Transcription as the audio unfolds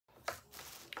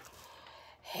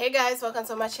Hey guys, welcome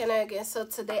to my channel again. So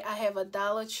today I have a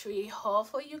Dollar Tree haul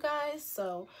for you guys.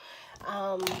 So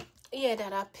yeah,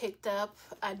 that I picked up.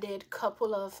 I did a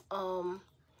couple of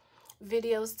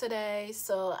videos today,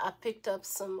 so I picked up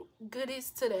some goodies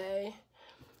today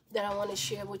that I want to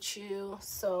share with you.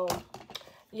 So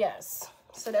yes,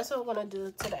 so that's what we're gonna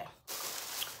do today.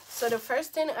 So the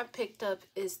first thing I picked up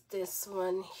is this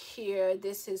one here.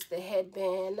 This is the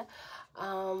headband,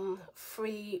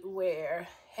 free wear,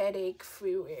 headache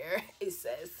free wear. It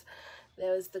says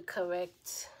that was the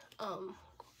correct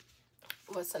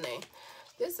what's the name.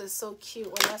 This is so cute.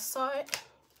 When I saw it,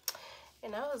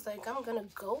 and I was like, I'm gonna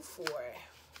go for it,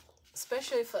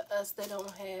 especially for us that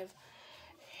don't have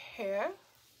hair.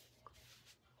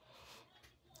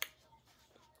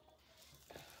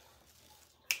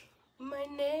 My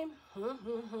name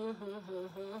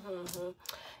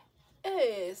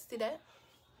hey, see that?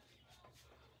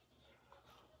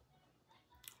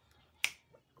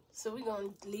 So we're gonna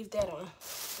leave that on,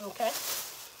 okay?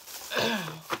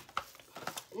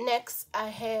 Next, I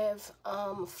have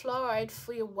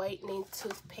fluoride-free whitening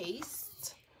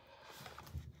toothpaste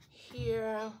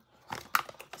here.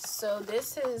 So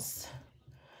this is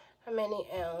how many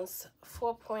ounce?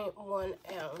 4.1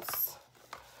 ounce.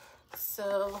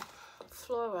 So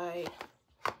fluoride,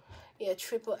 yeah,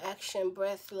 triple action,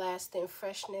 breath lasting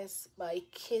freshness by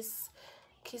Kiss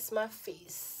My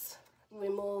Face.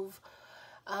 Remove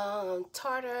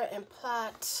tartar and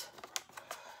plot.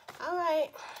 All right.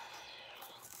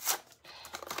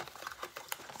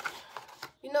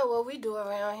 You know what we do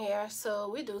around here,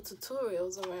 so we do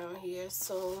tutorials around here,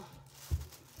 so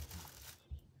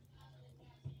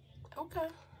okay.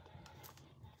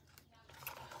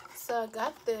 So I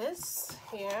got this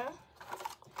here.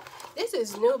 This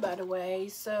is new, by the way,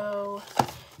 so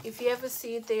if you ever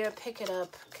see it there, pick it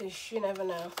up, because you never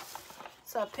know.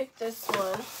 So I picked this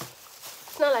one.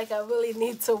 It's not like I really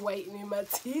need to whiten my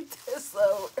teeth,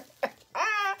 so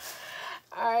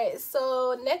alright,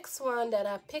 so next one that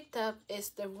I picked up is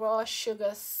the raw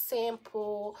sugar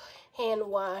sample hand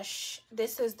wash.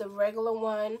 This is the regular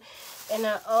one, and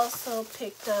I also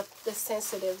picked up the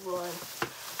sensitive one.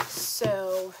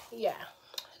 So yeah,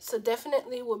 so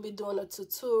definitely we'll be doing a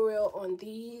tutorial on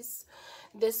these.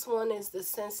 This one is the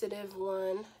sensitive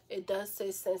one. It does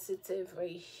say sensitive right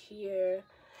here,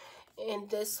 and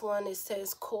this one it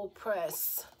says cold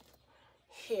press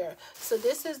here. So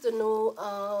this is the new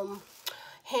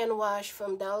hand wash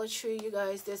from Dollar Tree, you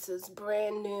guys. This is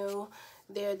brand new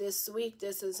there this week.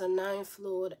 This is a 9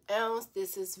 fluid ounce.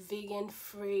 This is vegan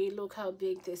free. Look how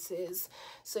big this is.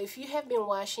 So if you have been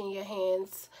washing your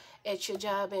hands at your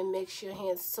job and makes your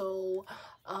hands so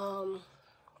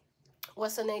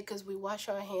what's the name, because we wash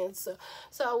our hands,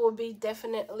 so I will be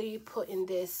definitely putting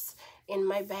this in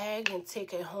my bag and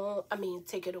take it home. I mean,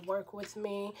 take it to work with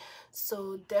me.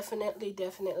 So definitely,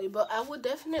 but I will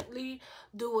definitely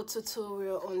do a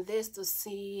tutorial on this to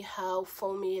see how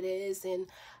foamy it is and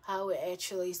how it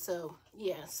actually, so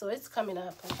yeah, so it's coming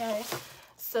up, okay?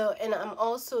 So, and I'm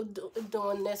also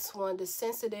doing this one. The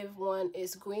sensitive one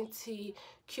is green tea,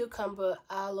 cucumber,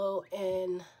 aloe,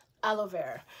 and aloe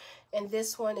vera. And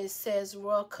this one, it says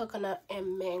raw coconut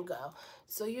and mango.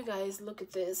 So you guys, look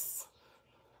at this.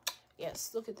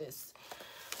 Yes, look at this.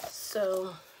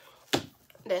 So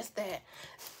that's that.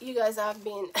 You guys, I've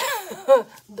been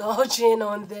dodging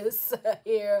on this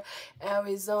here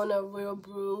Arizona Real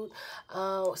Brewed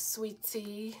sweet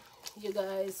tea, you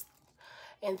guys.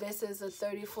 And this is a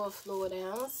 34 fluid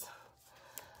ounce.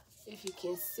 If you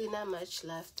can see, not much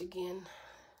left again.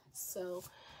 So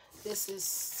this is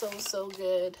so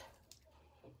good.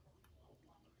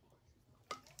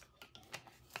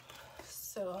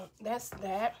 So that's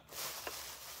that.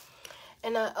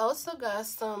 And I also got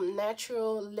some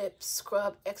natural lip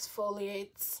scrub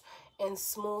exfoliates and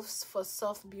smooths for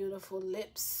soft beautiful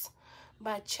lips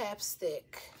by Chapstick.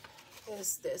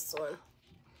 Is this one.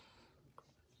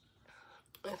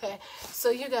 Okay, so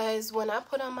you guys, when I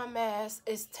put on my mask,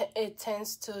 it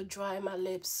tends to dry my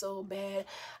lips so bad.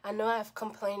 I know I've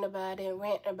complained about it,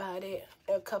 rant about it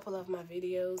in a couple of my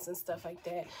videos and stuff like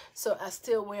that. So I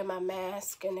still wear my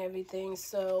mask and everything.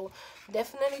 So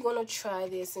definitely gonna try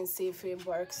this and see if it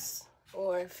works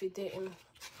or if it didn't.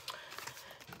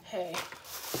 Hey,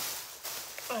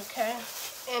 okay,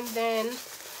 and then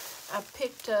I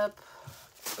picked up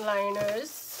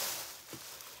liners.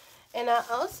 And I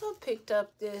also picked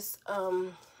up this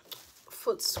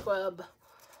foot scrub.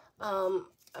 I'm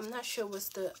not sure what's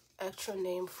the actual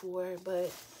name for it,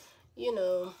 but you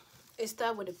know, it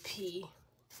starts with a P.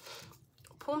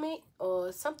 Pumi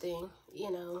or something,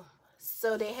 you know.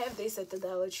 So they have this at the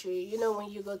Dollar Tree. You know, when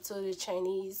you go to the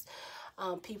Chinese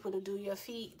people to do your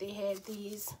feet. They had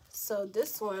these. So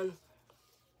this one,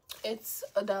 it's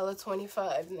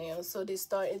 $1.25 now. So they're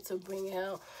starting to bring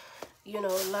out, you know,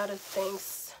 a lot of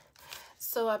things.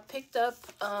 So I picked up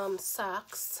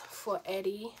socks for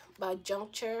Eddie by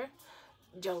Juncture.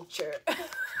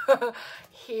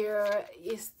 Here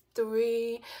is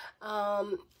three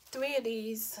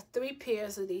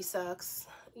pairs of these socks,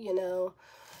 you know.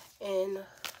 And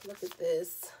look at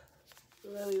this,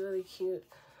 really cute,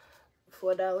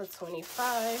 for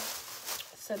 $1.25.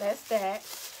 So that's that.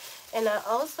 And I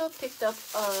also picked up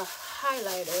a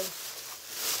highlighter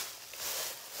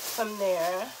from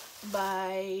there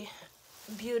by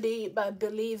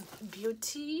Believe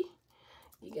Beauty.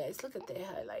 You guys, look at that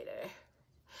highlighter.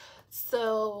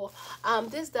 So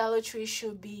this Dollar Tree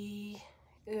should be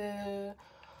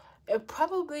it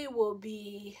probably will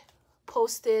be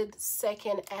posted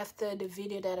second after the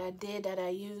video that I did, that I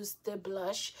used the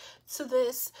blush to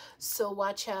this. So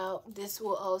watch out, this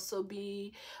will also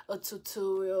be a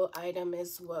tutorial item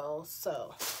as well.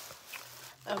 So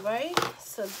all right,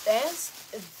 so that's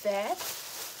that.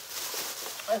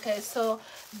 Okay, so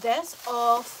that's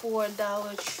all for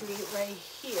Dollar Tree right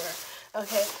here.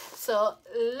 Okay, so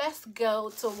let's go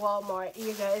to Walmart,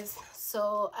 you guys.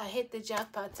 So I hit the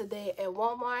jackpot today at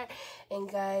Walmart, and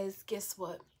guys, guess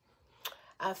what?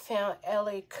 I found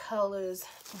LA Colors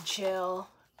gel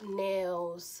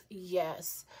nails.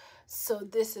 Yes. So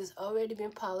this has already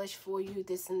been polished for you,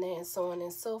 this and that, and so on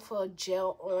and so forth.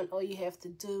 Gel on. All you have to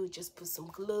do, just put some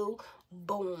glue.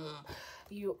 Boom.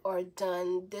 You are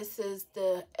done. This is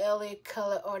the LA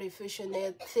Color Artificial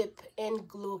Nail Tip and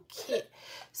Glue Kit.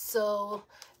 So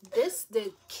this,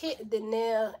 the kit, the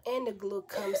nail and the glue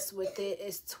comes with it.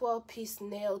 It's 12-piece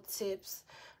nail tips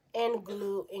and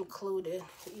glue included,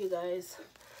 you guys.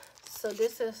 So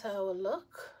this is how it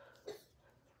look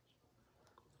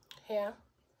here.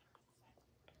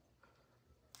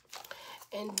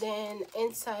 And then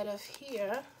inside of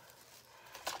here,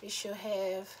 it should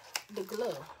have the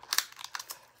glue.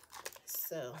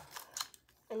 So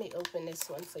let me open this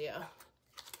one for y'all.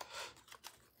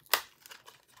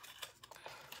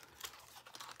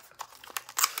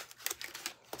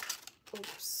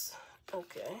 Oops.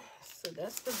 Okay, so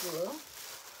that's the glue.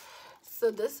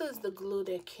 So this is the glue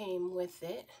that came with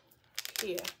it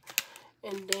here.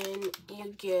 And then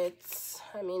you get,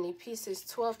 how many pieces?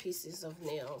 12 pieces of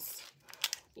nails,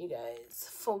 you guys,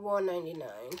 for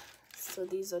 $1.99. So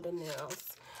these are the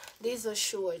nails. These are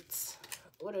shorts.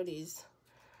 What are these?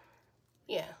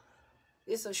 Yeah,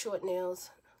 these are short nails.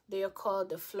 They are called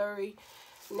the flurry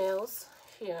nails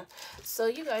here. So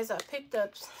you guys, I picked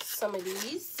up some of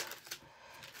these,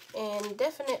 and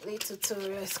definitely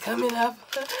tutorials coming up,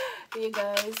 you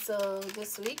guys. So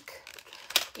this week,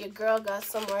 your girl got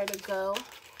somewhere to go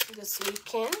this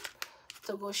weekend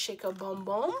to go shake a bum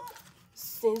bum,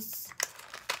 since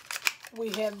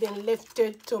we have been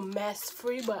lifted to mask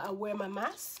free, but I wear my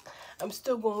mask. I'm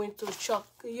still going to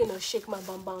shake my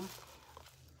bum bum.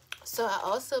 So I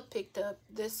also picked up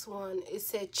this one. It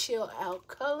said chill out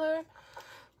color.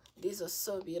 These are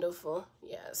so beautiful.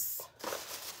 Yes.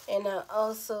 And I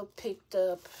also picked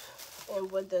up,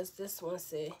 and what does this one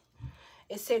say?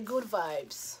 It said good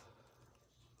vibes.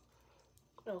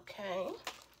 Okay.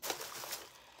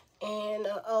 And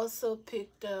I also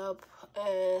picked up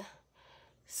a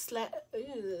slashy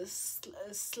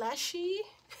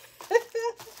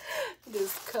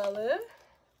this color.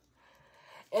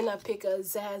 And I pick a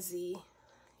Zazzy.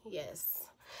 Yes.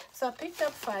 So I picked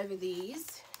up 5 of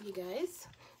these, you guys.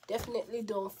 Definitely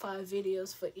doing 5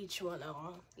 videos for each one of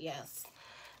them. Yes.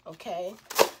 Okay.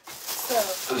 So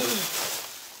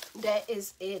that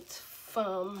is it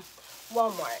from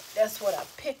Walmart. That's what I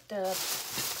picked up.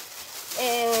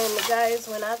 And guys,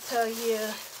 when I tell you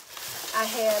I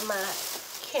had my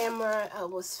camera I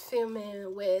was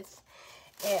filming with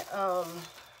at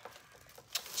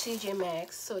TJ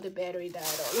Maxx, so the battery died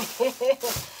on me.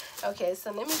 Okay,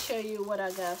 so let me show you what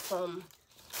I got from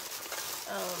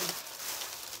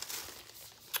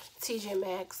TJ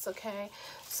Maxx. Okay,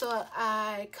 so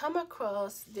I come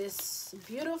across this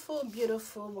beautiful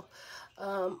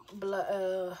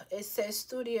it says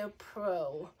Studio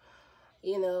Pro,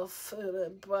 you know,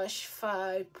 brush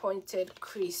 5 pointed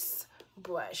crease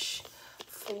brush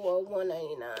for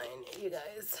 $1.99, you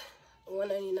guys.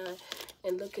 $1.99.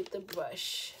 And look at the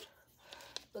brush.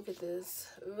 Look at this.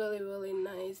 Really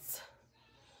nice.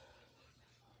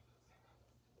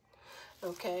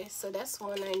 Okay, so that's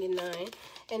 $1.99.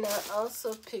 And I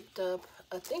also picked up,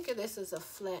 I think this is a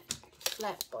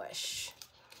flat brush.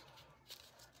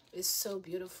 It's so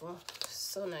beautiful.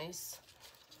 So nice.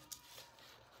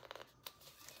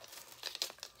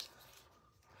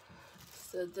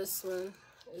 So this one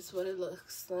is what it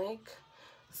looks like.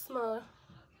 Small.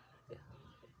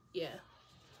 Yeah.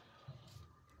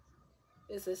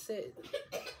 Is this it?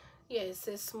 Yeah, it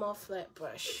says small flat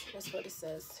brush. That's what it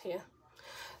says here.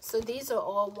 So these are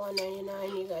all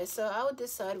 $1.99, you guys. So I would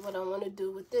decide what I want to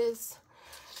do with this,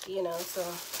 you know. So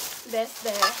that's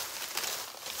that.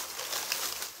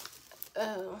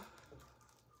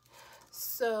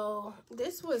 So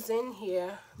this was in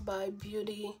here by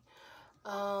Believe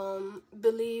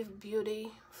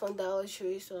Beauty from Dollar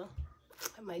Tree. So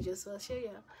I might just well show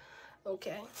you.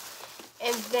 Okay.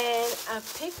 And then I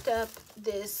picked up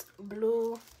this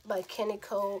blue by Kenny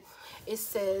Cole. It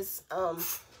says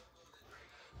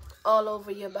all over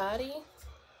your body.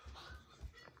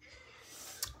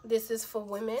 This is for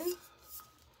women.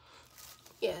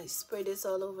 Yeah, spray this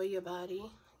all over your body,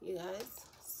 you guys.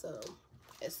 So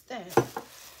it's that.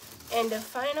 And the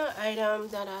final item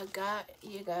that I got,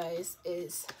 you guys,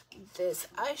 is this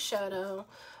eyeshadow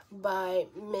by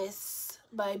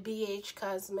BH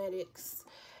Cosmetics.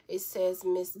 It says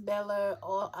Miss Bella,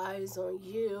 All Eyes on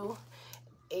You,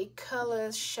 a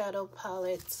color shadow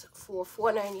palette for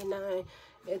 $4.99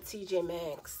 at TJ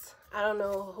Maxx. I don't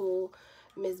know who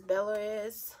Miss Bella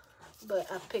is, but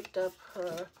I picked up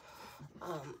her.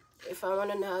 If I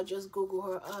want to know, I'll just Google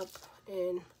her up,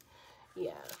 and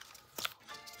yeah.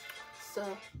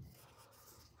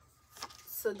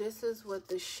 So this is what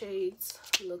the shades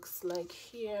looks like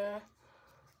here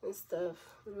and stuff.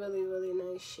 Really, really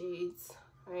nice shades,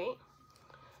 right?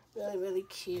 Really, really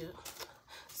cute.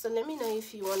 So let me know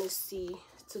if you want to see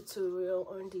tutorial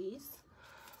on these.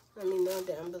 Let me know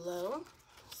down below.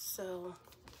 So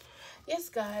yes,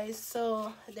 guys,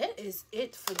 so that is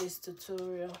it for this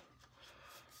tutorial.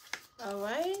 All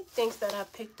right, things that I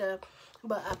picked up,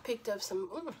 but I picked up some,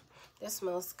 that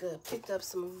smells good. Picked up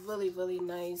some really, really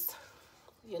nice,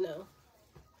 you know.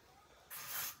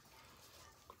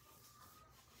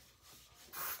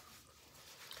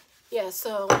 Yeah,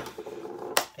 so,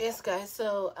 yes, guys,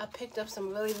 so I picked up some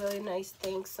really, really nice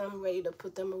things. So I'm ready to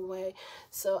put them away.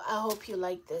 So I hope you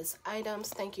like these items.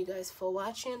 Thank you guys for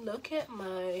watching. Look at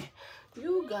my,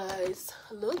 you guys,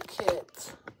 look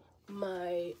at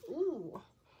my, ooh,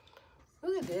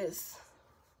 look at this.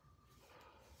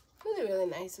 Really, really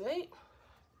nice, right?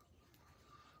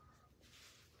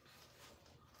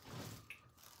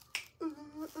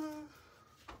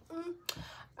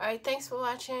 All right, thanks for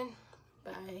watching.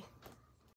 Bye.